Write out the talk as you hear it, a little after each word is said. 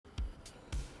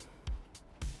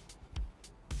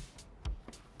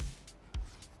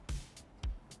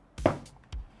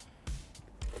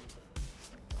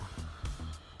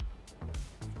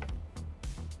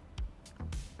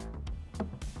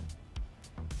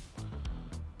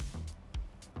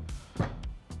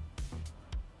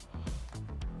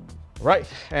Right,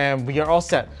 and we are all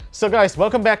set. So guys,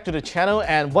 welcome back to the channel,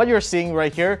 and what you're seeing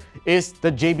right here is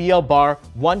the JBL Bar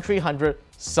 1300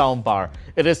 soundbar.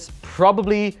 It is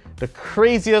probably the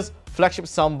craziest flagship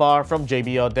soundbar from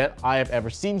JBL that I have ever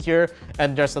seen here,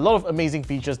 and there's a lot of amazing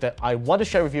features that I want to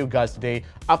share with you guys today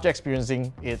after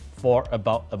experiencing it for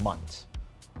about a month.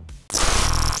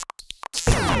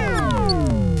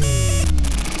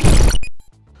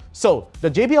 So, the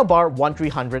JBL Bar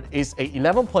 1300 is a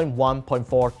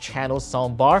 11.1.4 channel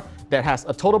soundbar that has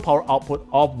a total power output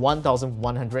of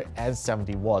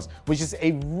 1170 watts, which is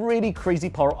a really crazy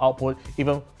power output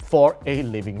even for a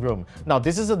living room. Now,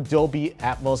 this is a Dolby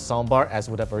Atmos soundbar, as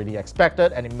would have already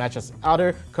expected, and it matches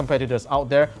other competitors out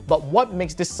there. But what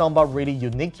makes this soundbar really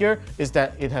unique here is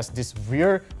that it has these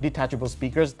rear detachable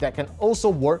speakers that can also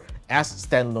work as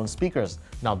standalone speakers.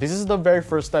 Now, this is the very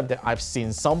first time that I've seen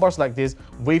soundbars like this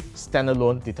with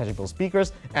standalone detachable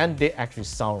speakers, and they actually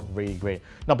sound really great.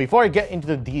 Now, before I get into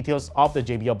the details of the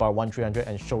JBL Bar 1300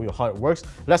 and show you how it works,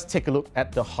 let's take a look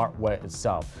at the hardware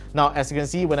itself. Now, as you can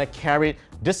see, when I carried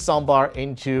this soundbar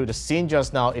into the scene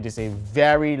just now, it is a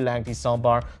very lengthy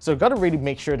soundbar, so you've got to really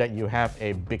make sure that you have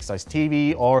a big size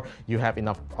TV or you have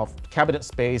enough of cabinet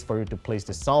space for you to place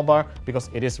this soundbar, because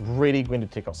it is really going to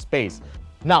take up space.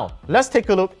 Now, let's take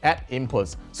a look at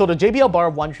inputs. So the JBL Bar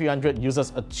 1300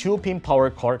 uses a 2-pin power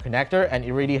cord connector, and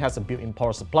it really has a built-in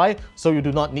power supply, so you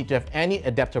do not need to have any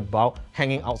adapter bulb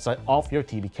hanging outside of your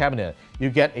TV cabinet.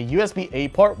 You get a USB-A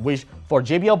port, which for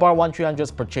JBL Bar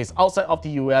 1300s purchased outside of the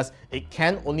US, it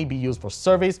can only be used for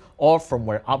surveys or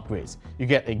firmware upgrades. You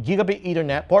get a Gigabit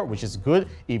Ethernet port, which is good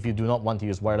if you do not want to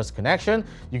use wireless connection.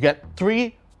 You get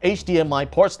 3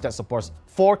 HDMI ports that supports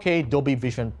 4K Dolby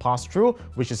Vision pass-through,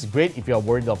 which is great if you are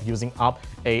worried of using up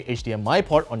a HDMI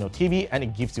port on your TV, and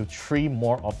it gives you 3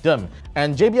 more of them.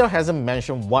 And JBL hasn't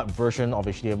mentioned what version of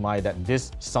HDMI that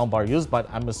this soundbar uses, but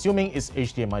I'm assuming it's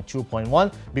HDMI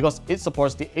 2.1 because it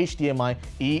supports the HDMI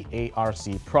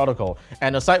eARC protocol.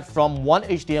 And aside from one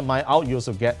HDMI out, you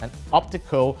also get an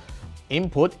optical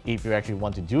input if you actually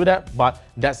want to do that, but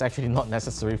that's actually not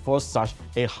necessary for such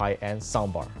a high-end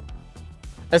soundbar.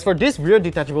 As for these rear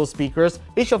detachable speakers,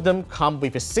 each of them come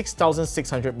with a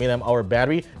 6600 mAh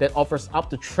battery that offers up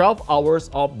to 12 hours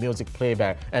of music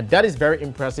playback, and that is very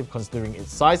impressive considering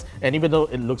its size. And even though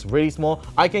it looks really small,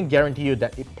 I can guarantee you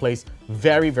that it plays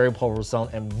very powerful sound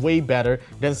and way better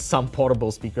than some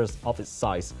portable speakers of its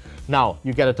size. Now,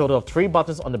 you get a total of 3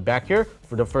 buttons on the back here.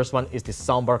 For the first one is the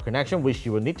soundbar connection, which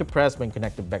you will need to press when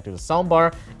connected back to the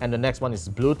soundbar, and the next one is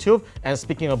Bluetooth. And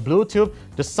speaking of Bluetooth,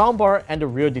 the soundbar and the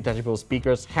rear detachable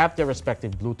speakers have their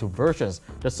respective Bluetooth versions.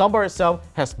 The soundbar itself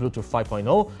has Bluetooth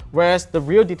 5.0, whereas the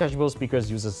rear detachable speakers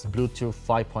uses Bluetooth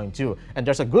 5.2. And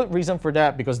there's a good reason for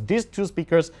that, because these 2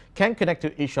 speakers can connect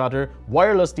to each other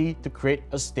wirelessly to create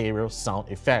a stereo sound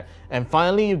effect. And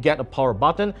finally, you get a power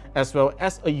button as well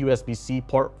as a USB-C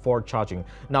port for charging.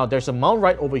 Now, there's a mount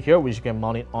right over here which you can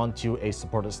mount it onto a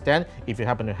supported stand. If you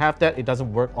happen to have that, it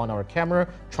doesn't work on our camera,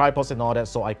 tripods and all that,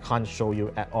 so I can't show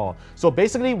you at all. So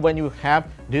basically, when you have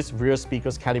these rear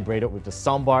speakers calibrated with the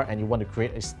soundbar and you want to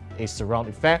create a surround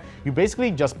effect, you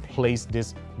basically just place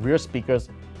these rear speakers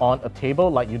on a table.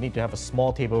 Like, you need to have a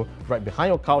small table right behind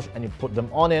your couch, and you put them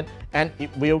on it, and it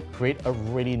will create a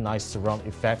really nice surround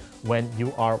effect when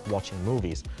you are watching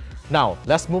movies. Now,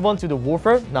 let's move on to the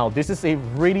woofer. Now, this is a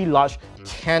really large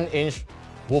 10-inch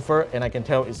woofer, and I can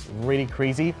tell it's really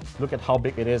crazy. Look at how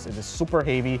big it is. It is super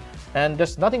heavy, and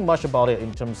there's nothing much about it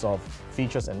in terms of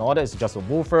features and all that. It's just a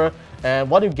woofer, and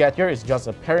what you get here is just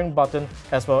a pairing button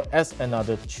as well as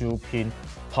another 2-pin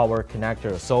power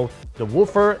connector. So the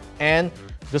woofer and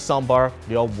the soundbar,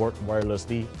 they all work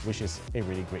wirelessly, which is a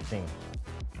really great thing.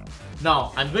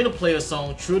 Now, I'm going to play a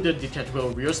song through the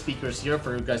detachable rear speakers here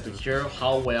for you guys to hear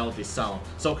how well they sound.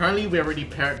 So currently, we already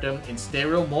paired them in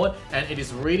stereo mode, and it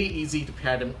is really easy to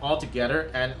pair them all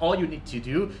together. And all you need to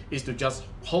do is to just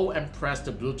hold and press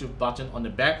the Bluetooth button on the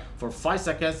back for 5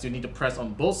 seconds. You need to press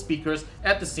on both speakers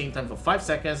at the same time for 5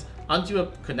 seconds until a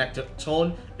connected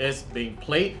tone is being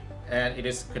played and it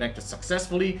is connected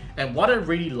successfully. And what I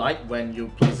really like when you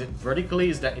place it vertically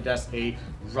is that it has a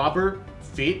rubber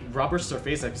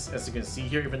surface, as you can see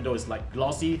here, even though it's like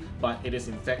glossy, but it is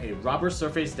in fact a rubber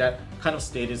surface that kind of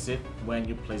steadies it when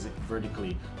you place it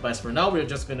vertically. But as for now, we're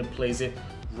just going to place it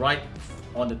right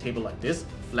on the table like this,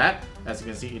 flat. As you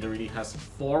can see, it already has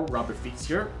 4 rubber feet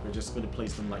here. We're just going to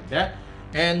place them like that.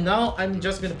 And now I'm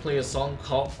just going to play a song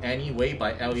called Anyway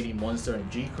by LED Monster and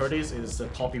G Curtis. It is a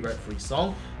copyright-free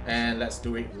song, and let's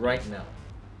do it right now.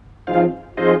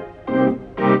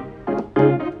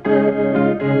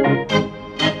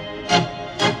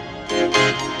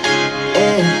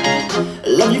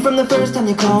 Love you from from the first time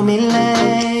you called me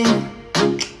late.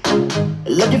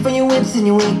 Loved you for your whips and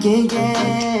your weekend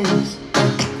games.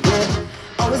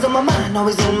 Always on my mind,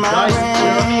 always in my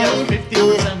brain.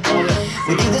 50% volume.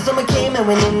 With you the summer came and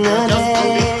went in the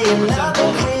day. And I've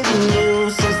been craving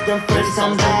you since the first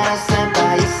time that I sat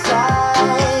by your side.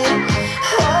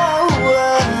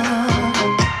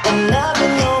 And I've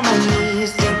been on my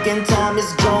knees thinking time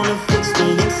is gonna fix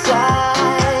me inside.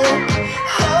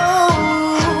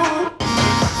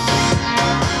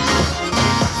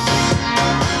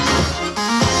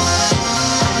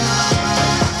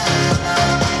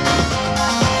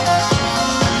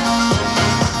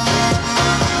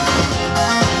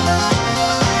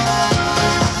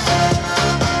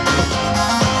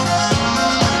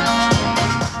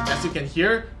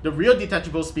 Here, the real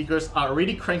detachable speakers are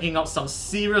already cranking out some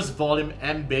serious volume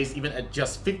and bass even at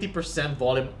just 50%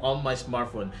 volume on my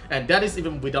smartphone, and that is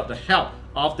even without the help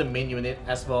of the main unit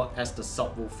as well as the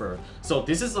subwoofer. So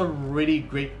this is a really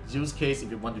great use case if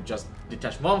you want to just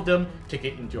detach one of them, take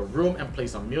it into your room and play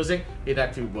some music. It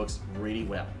actually works really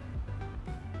well.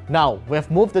 Now, we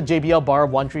have moved the JBL Bar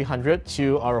 1300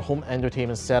 to our home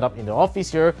entertainment setup in the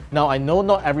office here. Now, I know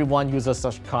not everyone uses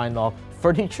such kind of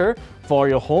furniture for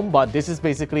your home, but this is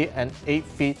basically an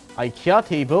 8-feet IKEA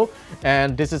table,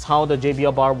 and this is how the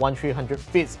JBL Bar 1300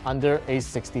 fits under a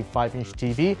 65-inch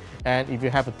TV. And if you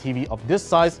have a TV of this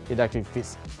size, it actually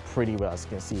fits pretty well, as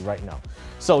you can see right now.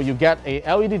 So you get a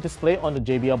LED display on the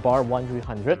JBL Bar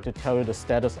 1300 to tell you the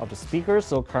status of the speaker.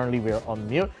 So currently we are on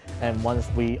mute, and once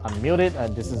we unmute it,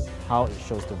 and this is how it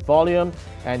shows the volume.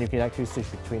 And you can actually switch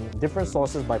between different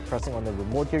sources by pressing on the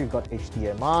remote here. You've got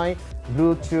HDMI,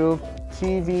 Bluetooth,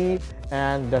 TV,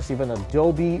 and there's even a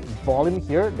Dolby volume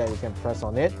here that you can press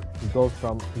on it. It goes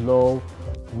from low,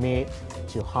 mid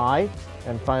to high,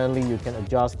 and finally you can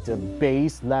adjust the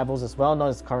bass levels as well. Now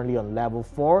it's currently on level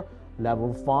 4,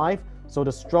 level 5. So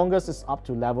the strongest is up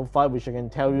to level 5, which I can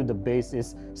tell you the bass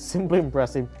is simply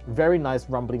impressive. Very nice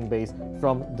rumbling bass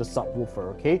from the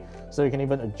subwoofer, okay? So you can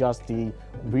even adjust the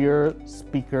rear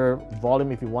speaker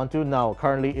volume if you want to. Now,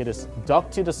 currently it is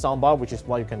docked to the soundbar, which is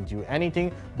why you can do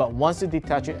anything. But once you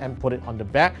detach it and put it on the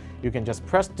back, you can just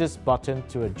press this button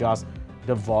to adjust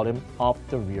the volume of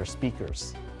the rear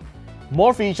speakers.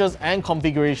 More features and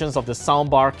configurations of the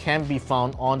soundbar can be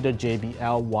found on the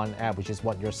JBL One app, which is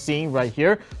what you're seeing right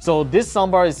here. So this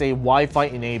soundbar is a Wi-Fi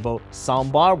enabled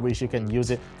soundbar, which you can use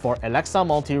it for Alexa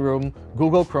multi-room,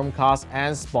 Google Chromecast,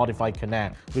 and Spotify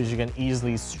Connect, which you can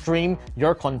easily stream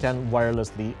your content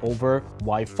wirelessly over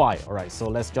Wi-Fi. Alright, so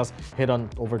let's just head on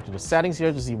over to the settings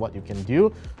here to see what you can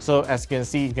do. So as you can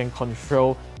see, you can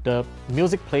control the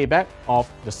music playback of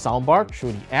the soundbar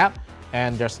through the app.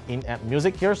 And there's in-app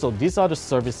music here. So these are the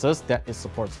services that it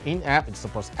supports in-app. It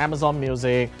supports Amazon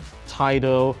Music,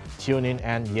 Tidal, TuneIn,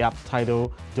 and yep,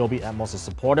 Tidal Dolby Atmos is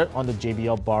supported on the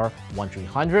JBL Bar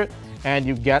 1300. And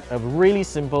you get a really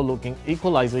simple looking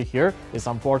equalizer here. It's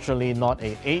unfortunately not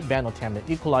a 8-band or 10-band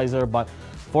equalizer, but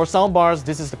for soundbars,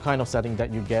 this is the kind of setting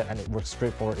that you get, and it works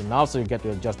straightforward enough. So you get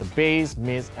to adjust the bass,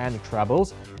 mids, and the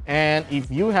trebles. And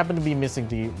if you happen to be missing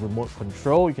the remote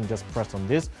control, you can just press on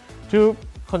this to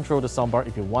control the soundbar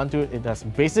if you want to. It has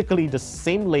basically the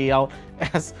same layout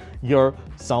as your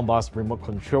soundbar's remote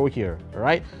control here. All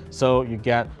right, so you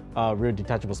get a rear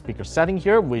detachable speaker setting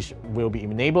here, which will be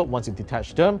enabled once you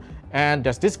detach them. And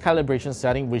there's this calibration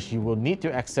setting, which you will need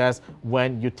to access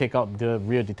when you take out the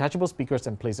rear detachable speakers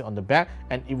and place it on the back,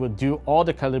 and it will do all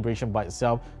the calibration by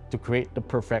itself to create the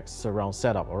perfect surround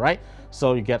setup. All right,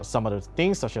 so you get some other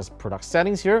things such as product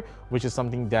settings here, which is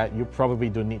something that you probably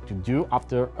don't need to do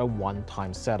after a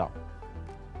one-time setup.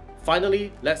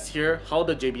 Finally, let's hear how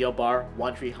the JBL Bar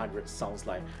 1300 sounds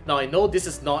like. Now, I know this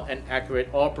is not an accurate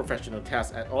or professional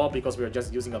test at all because we are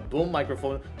just using a boom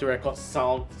microphone to record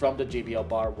sound from the JBL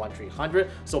Bar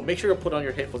 1300. So make sure you put on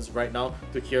your headphones right now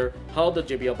to hear how the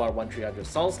JBL Bar 1300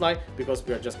 sounds like, because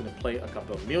we are just going to play a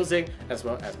couple of music as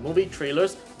well as movie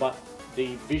trailers, but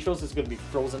the visuals is going to be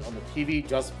frozen on the TV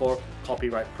just for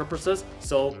copyright purposes.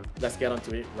 So let's get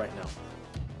onto it right now.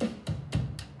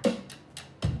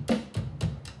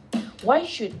 Why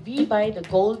should we buy the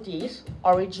gold disc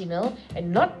original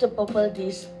and not the purple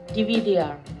disc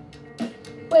DVD-R?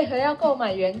 为何要购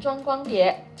买原装光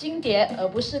碟、金碟，而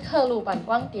不是刻录版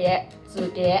光碟、紫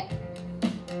碟？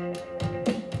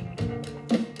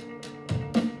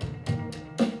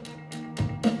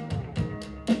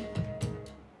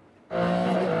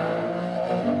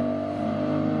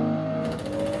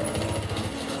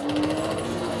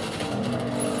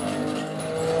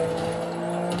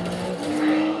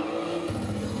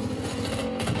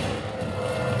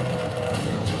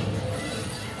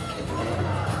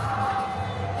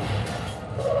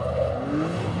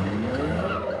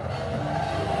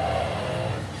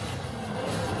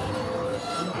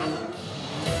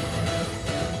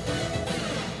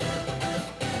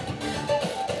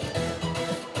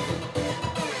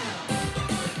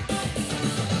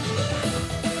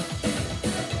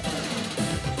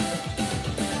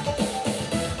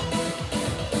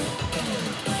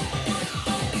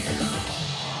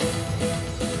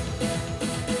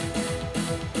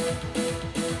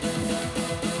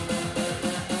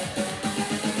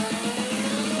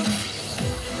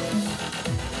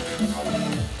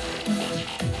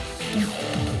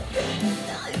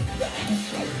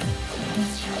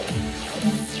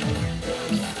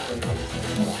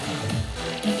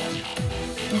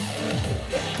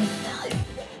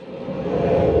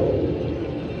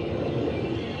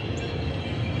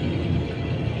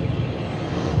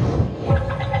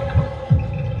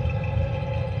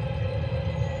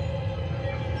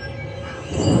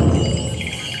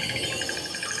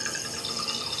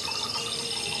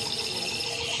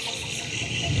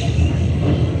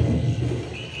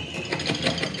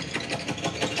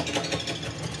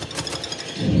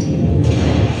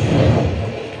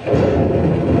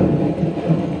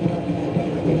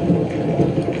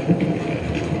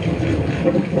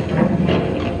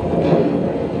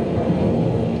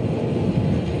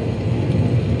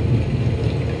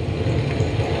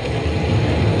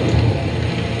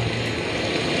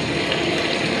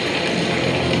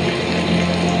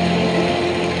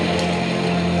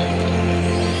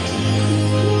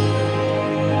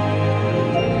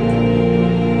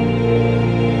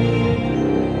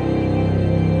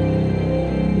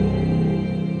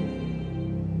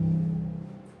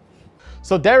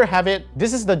 So there you have it.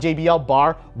 This is the JBL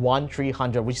Bar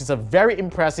 1300, which is a very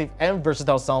impressive and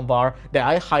versatile soundbar that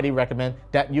I highly recommend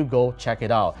that you go check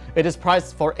it out. It is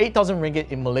priced for 8,000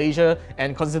 ringgit in Malaysia,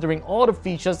 and considering all the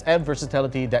features and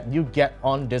versatility that you get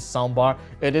on this soundbar,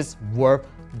 it is worth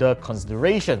the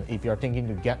consideration if you're thinking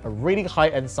to get a really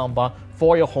high-end soundbar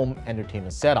for your home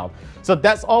entertainment setup. So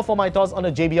that's all for my thoughts on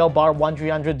the JBL Bar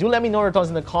 1300. Do let me know your thoughts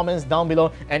in the comments down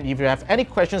below, and if you have any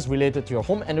questions related to your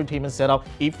home entertainment setup,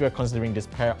 if you're considering this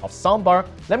pair of soundbar,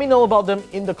 let me know about them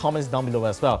in the comments down below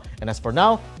as well. And as for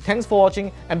now, thanks for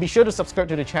watching, and be sure to subscribe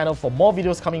to the channel for more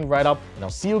videos coming right up, and I'll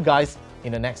see you guys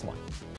in the next one.